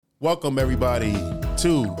Welcome everybody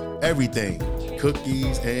to Everything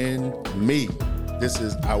Cookies and Me. This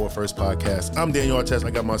is our first podcast. I'm Daniel Artest.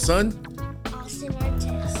 I got my son, Austin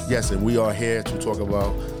Artest. Yes, and we are here to talk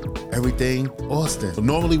about everything Austin. So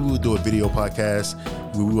normally we would do a video podcast.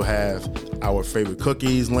 We will have our favorite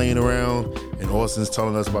cookies laying around, and Austin's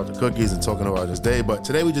telling us about the cookies and talking about his day. But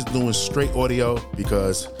today we're just doing straight audio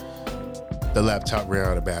because the laptop ran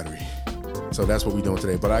out of battery. So that's what we're doing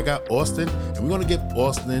today. But I got Austin, and we're going to give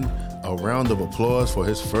Austin a round of applause for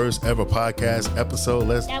his first ever podcast episode.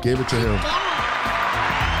 Let's give it to him.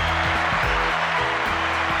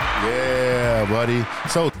 Yeah, buddy.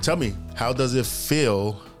 So tell me, how does it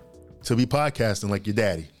feel to be podcasting like your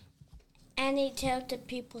daddy? And they tell the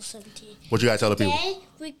people something. What you got to tell the people? Today,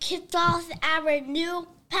 we kicked off our new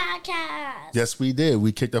podcast. Yes, we did.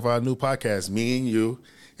 We kicked off our new podcast, me and you.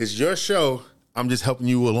 It's your show. I'm just helping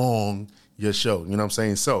you along your show. You know what I'm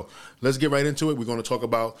saying? So let's get right into it. We're going to talk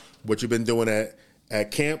about what you've been doing at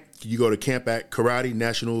camp. You go to camp at Karate,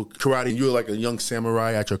 National Karate. You're like a young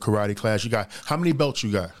samurai at your karate class. You got, how many belts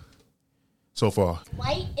you got so far?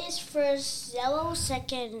 White is first, yellow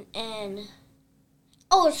second, and...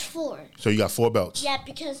 Oh, it's 4. So you got 4 belts. Yeah,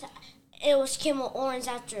 because it was camel orange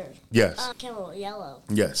after camel yellow.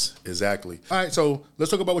 Yes, exactly. All right, so let's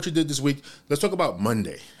talk about what you did this week. Let's talk about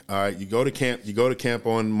Monday. All right, you go to camp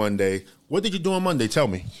on Monday. What did you do on Monday? Tell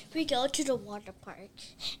me. We go to the water park,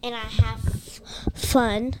 and I have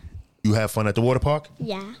fun. You have fun at the water park?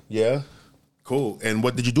 Yeah. Yeah? Cool. And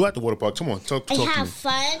what did you do at the water park? Come on, talk to me. I have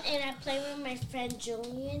fun, and I play with my friend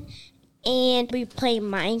Julian. And we play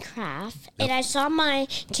Minecraft. Yep. And I saw my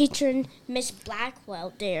teacher, Miss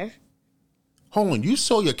Blackwell, there. Hold on, you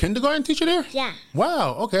saw your kindergarten teacher there? Yeah.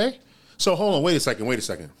 Wow, okay. So hold on, wait a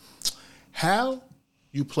second. How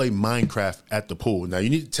you play Minecraft at the pool? Now, you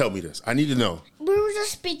need to tell me this. I need to know. We were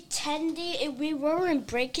just pretending, and we weren't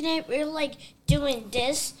breaking it. We were, like, doing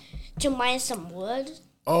this to mine some wood.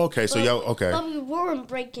 Oh, okay, so y'all, okay. But we weren't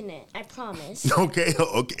breaking it, I promise. Okay,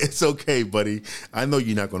 it's okay, buddy. I know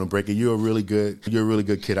you're not going to break it. You're a really good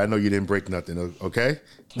kid. I know you didn't break nothing, okay?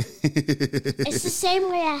 It's the same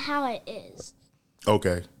way how it is.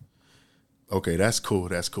 Okay, that's cool.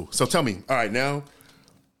 So tell me, all right, now,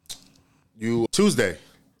 Tuesday,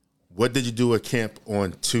 what did you do at camp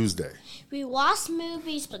on Tuesday? We watched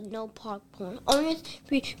movies, but no popcorn.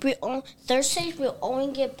 Thursdays, we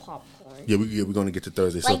only get popcorn. Yeah, we're going to get to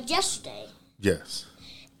Thursday. Like yesterday. Yes.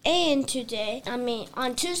 And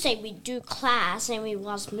on Tuesday, we do class and we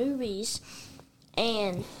watch movies.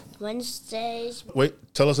 And Wednesdays... Wait,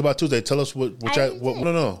 tell us about Tuesday. Tell us what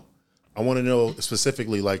no. I want to know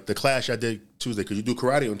specifically, like, the class I did Tuesday, because you do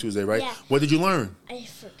karate on Tuesday, right? Yeah. What did you learn? I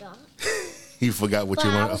forgot. You forgot what you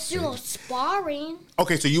learned? I was doing sparring.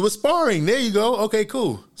 Okay, so you were sparring. There you go. Okay,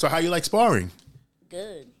 cool. So how you like sparring?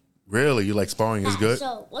 Good. Really? You like sparring is good?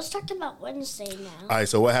 So let's talk about Wednesday now. All right,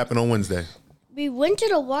 so what happened on Wednesday? We went to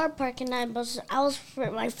the water park and I was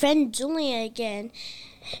with my friend Julia again.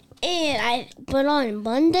 But on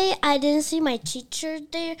Monday, I didn't see my teacher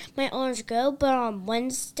there, my orange girl, but on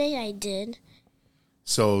Wednesday, I did.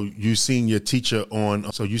 So you seen your teacher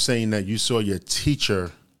so you saying that you saw your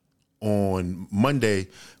teacher on Monday,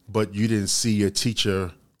 but you didn't see your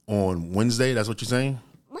teacher on Wednesday? That's what you're saying?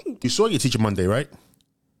 Monday. You saw your teacher Monday, right?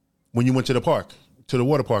 When you went to the park, to the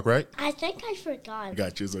water park, right? I think I forgot.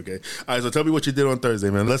 Got you. It's okay. All right, so tell me what you did on Thursday,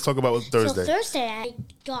 man. Let's talk about Thursday. So Thursday, I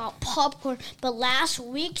got popcorn, but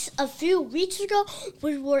a few weeks ago,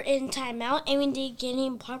 we were in timeout and we did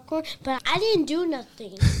getting popcorn, but I didn't do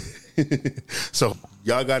nothing. So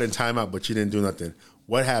y'all got in timeout, but you didn't do nothing.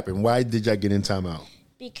 What happened? Why did y'all get in timeout?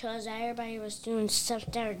 Because everybody was doing stuff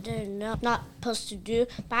that they're not supposed to do.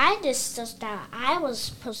 But I did stuff that I was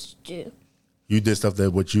supposed to do. You did stuff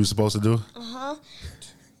that what you were supposed to do? Uh-huh.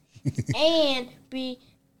 And we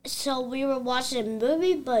were watching a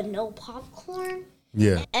movie, but no popcorn.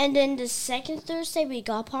 Yeah. And then the second Thursday, we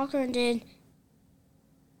got popcorn. And then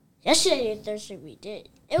yesterday and Thursday, we did.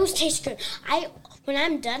 It was tastes good. When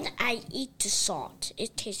I'm done, I eat the salt.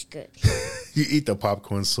 It tastes good. You eat the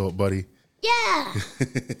popcorn salt, buddy. Yeah.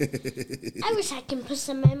 I wish I can put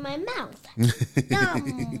some in my mouth.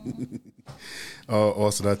 Oh,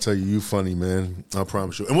 Austin, I tell you, you funny, man. I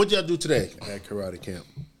promise you. And what y'all do today at karate camp?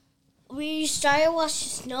 We started watching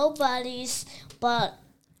Snow Buddies, but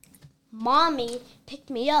Mommy picked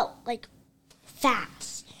me up, like,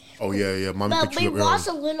 fast. Oh, yeah. Mommy picked you up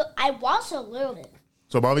early. I watched a little bit.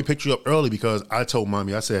 So Mommy picked you up early because I told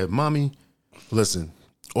Mommy, I said, Mommy, listen,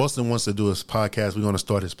 Austin wants to do his podcast. We're going to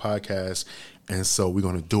start his podcast. And so we're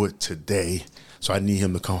going to do it today. So I need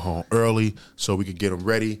him to come home early so we could get him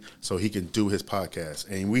ready so he can do his podcast.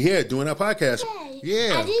 And we here doing our podcast.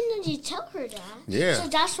 Yeah. I didn't know you tell her that. Yeah. So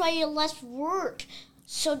that's why you left work.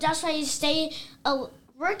 So that's why you stay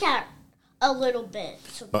work out a little bit.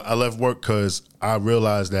 So I left work because I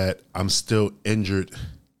realized that I'm still injured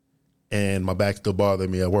and my back still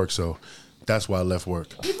bothering me at work. So that's why I left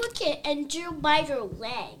work. People get injured by their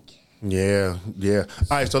leg. Yeah. All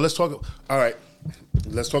right, so let's talk. All right,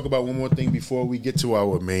 let's talk about one more thing before we get to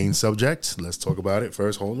our main subject. Let's talk about it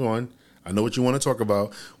first. Hold on. I know what you want to talk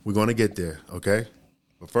about. We're going to get there, okay?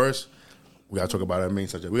 But first, we got to talk about our main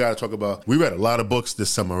subject. We got to talk about, we read a lot of books this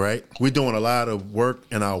summer, right? We're doing a lot of work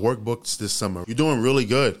in our workbooks this summer. You're doing really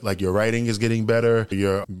good. Like your writing is getting better.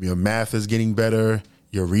 Your math is getting better.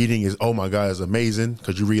 Your reading is, oh my God, is amazing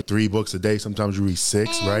because you read 3 books a day. Sometimes you read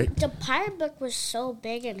 6, and right? The pirate book was so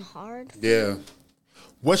big and hard. Yeah.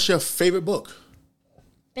 What's your favorite book?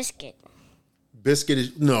 Biscuit.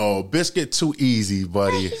 Biscuit too easy,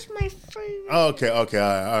 buddy. That is my favorite. Okay, all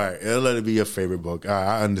right. It'll let it be your favorite book. All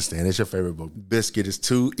right, I understand. It's your favorite book. Biscuit is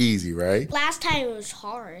too easy, right? Last time it was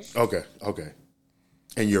hard. Okay.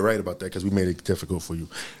 And you're right about that because we made it difficult for you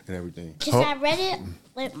and everything. Because I read it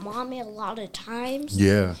with Mommy a lot of times.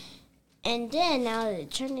 Yeah. And then now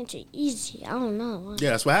it turned into easy. I don't know. Yeah,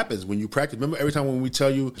 that's what happens when you practice. Remember, every time when we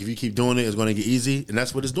tell you, if you keep doing it, it's going to get easy. And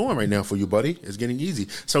that's what it's doing right now for you, buddy. It's getting easy.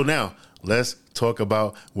 So now, let's talk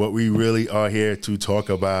about what we really are here to talk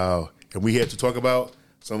about. And we here to talk about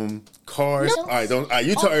some cars. No. All right,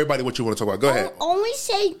 you tell everybody what you want to talk about. Go ahead. Only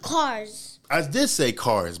say cars. I did say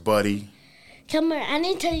cars, buddy. Come here, I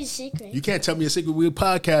need to tell you a secret. You can't tell me a secret. We're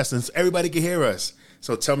podcasting, so everybody can hear us.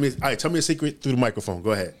 So tell me a secret through the microphone.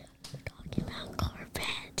 Go ahead. We're talking about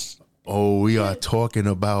Corvettes. Oh, we are talking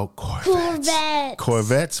about Corvettes.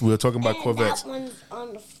 Corvettes? We're talking about Corvettes. That one's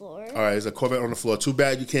on the floor. All right, there's a Corvette on the floor. Too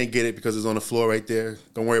bad you can't get it because it's on the floor right there.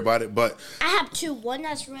 Don't worry about it. But I have 2. One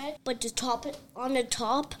that's red, but the top on the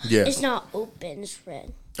top, yeah, it's not open. It's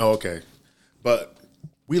red. Oh, okay. But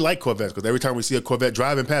we like Corvettes because every time we see a Corvette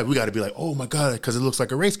driving past, we got to be like, oh, my God, because it looks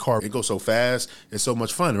like a race car. It goes so fast. It's so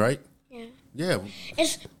much fun, right? Yeah.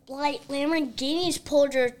 It's like Lamborghinis pull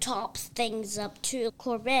their top things up to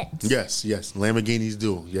Corvettes. Yes. Lamborghinis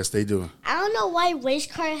do. Yes, they do. I don't know why race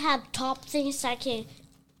cars have top things that can...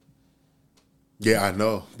 Yeah, I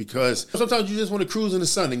know. Because sometimes you just want to cruise in the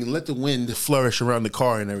sun and let the wind flourish around the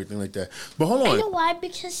car and everything like that. But hold on. I know why.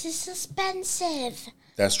 Because it's expensive.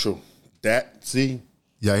 That's true. See?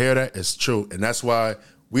 Y'all hear that? It's true. And that's why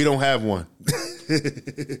we don't have one.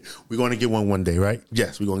 We're going to get one day, right?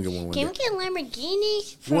 Yes, we're going to get one day. Can we get a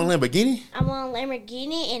Lamborghini? You want a Lamborghini? I want a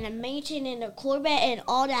Lamborghini and a mansion and a Corvette and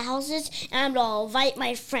all the houses. And I'm going to invite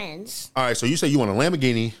my friends. All right, so you say you want a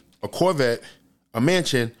Lamborghini, a Corvette, a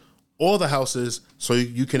mansion, all the houses, so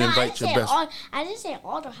you can invite your best. I didn't say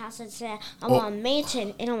all the houses. I want a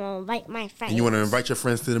mansion and I want to invite my friends. And you want to invite your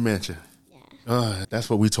friends to the mansion? Yeah. That's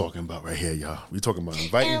what we're talking about right here, y'all. We're talking about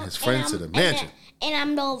inviting his friends to the mansion. And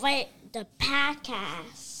I'm going to invite the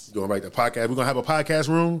podcast. You're going to invite the podcast? We're going to have a podcast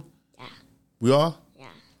room? Yeah. We are? Yeah.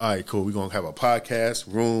 All right, cool. We're going to have a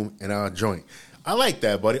podcast room in our joint. I like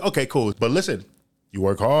that, buddy. Okay, cool. But listen, you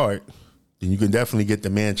work hard, then you can definitely get the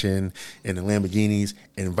mansion and the Lamborghinis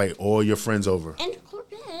and invite all your friends over. And the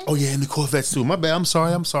Corvettes. Oh, yeah, and the Corvettes, too. My bad. I'm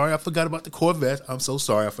sorry. I forgot about the Corvettes. I'm so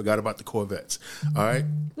sorry. I forgot about the Corvettes. All right?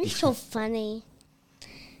 You're so funny.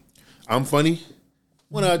 I'm funny?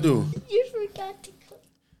 What did I do? You forgot to cook.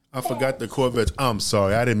 I forgot the Corvettes. I'm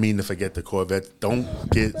sorry. I didn't mean to forget the Corvettes.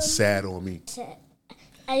 Don't get sad on me.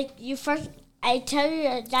 I tell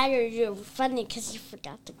you that you're funny because you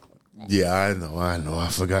forgot the Corvettes. Yeah, I know. I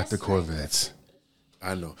forgot the Corvettes.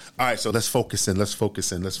 I know. All right, so let's focus in.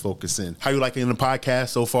 How you liking the podcast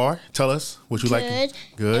so far? Tell us what you like.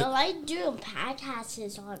 Good. I like doing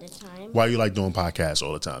podcasts all the time. Why you like doing podcasts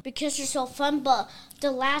all the time? Because they're so fun, but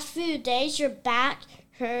the last few days you're back.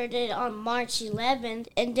 Heard it on March 11th,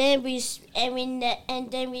 and then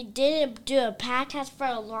we didn't do a podcast for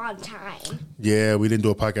a long time. Yeah, we didn't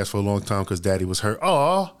do a podcast for a long time because Daddy was hurt.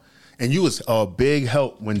 Oh, and you was a big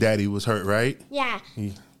help when Daddy was hurt, right? Yeah.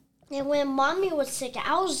 And when Mommy was sick,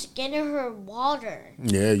 I was getting her water.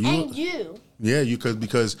 Yeah, you. Yeah,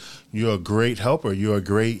 because you're a great helper. You're a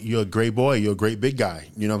great boy. You're a great big guy.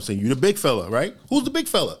 You know what I'm saying? You're the big fella, right? Who's the big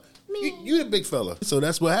fella? You the big fella. So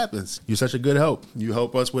that's what happens. You're such a good help. You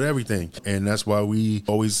help us with everything. And that's why we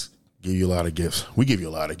always give you a lot of gifts. We give you a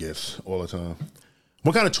lot of gifts all the time.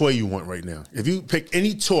 What kind of toy you want right now? If you pick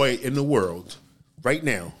any toy in the world right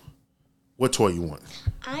now, what toy you want?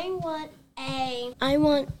 I want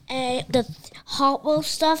the Hot Wheels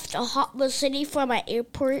stuff, the Hot Wheels City for my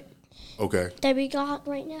airport. Okay. That we got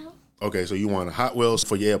right now. Okay, so you want a Hot Wheels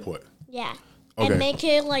for your airport. Yeah. Okay. And make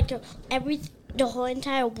it like the whole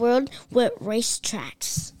entire world with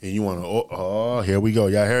racetracks. And you want to, here we go.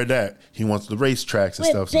 Y'all heard that. He wants the racetracks and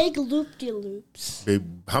With stuff. big loop-de-loops. Big,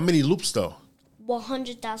 how many loops, though?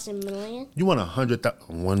 100,000 million. You want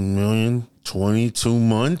 100,000, 1 million, 22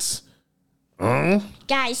 months?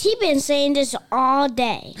 Guys, he been saying this all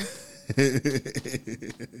day.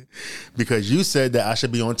 Because you said that I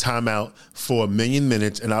should be on timeout for 1 million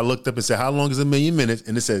minutes, and I looked up and said, how long is 1 million minutes?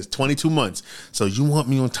 And it says 22 months. So you want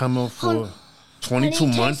me on timeout for 22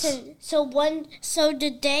 months? So the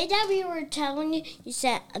day that we were telling you, you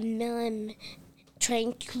said 1 million,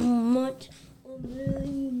 22 months, 1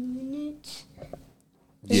 million minutes.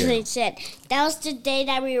 That's what he said. That was the day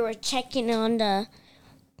that we were checking on the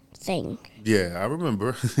thing. Yeah, I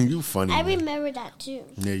remember. You funny. I man. remember that too.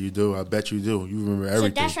 Yeah, you do. I bet you do. You remember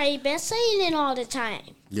everything. So that's why you've been saying it all the time.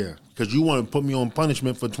 Yeah, because you want to put me on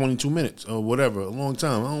punishment for 22 minutes or whatever, a long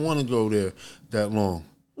time. I don't want to go there that long.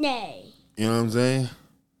 Nay. You know what I'm saying?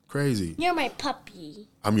 Crazy. You're my puppy.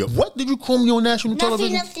 I'm your... What did you call me on national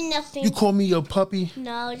television? Nothing. You call me your puppy?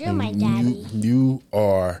 No, you're my daddy. You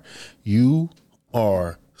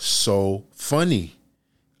are so funny.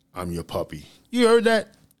 I'm your puppy. You heard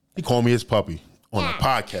that? He called me his puppy on a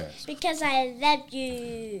podcast. Because I love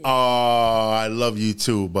you. Oh, I love you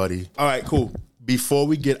too, buddy. All right, cool. Before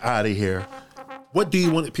we get out of here, what do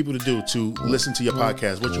you want people to do to listen to your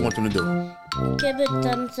podcast? What you want them to do? Give it a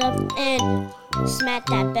thumbs up and smack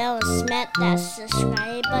that bell and smack that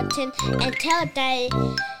subscribe button and tell that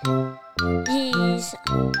he's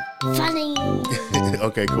funny.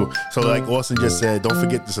 Okay, cool. So like Austin just said, don't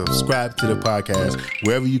forget to subscribe to the podcast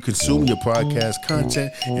wherever you consume your podcast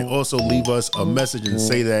content, and also leave us a message and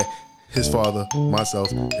say that his father,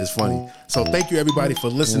 myself, is funny. So thank you everybody for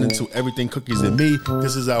listening to Everything Cookies and Me.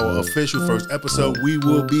 This is our official first episode. We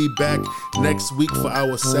will be back next week for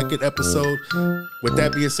our second episode. With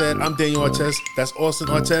that being said, I'm Daniel Artest. That's Austin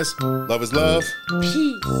Artest. Love is love.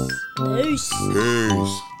 Peace. Peace.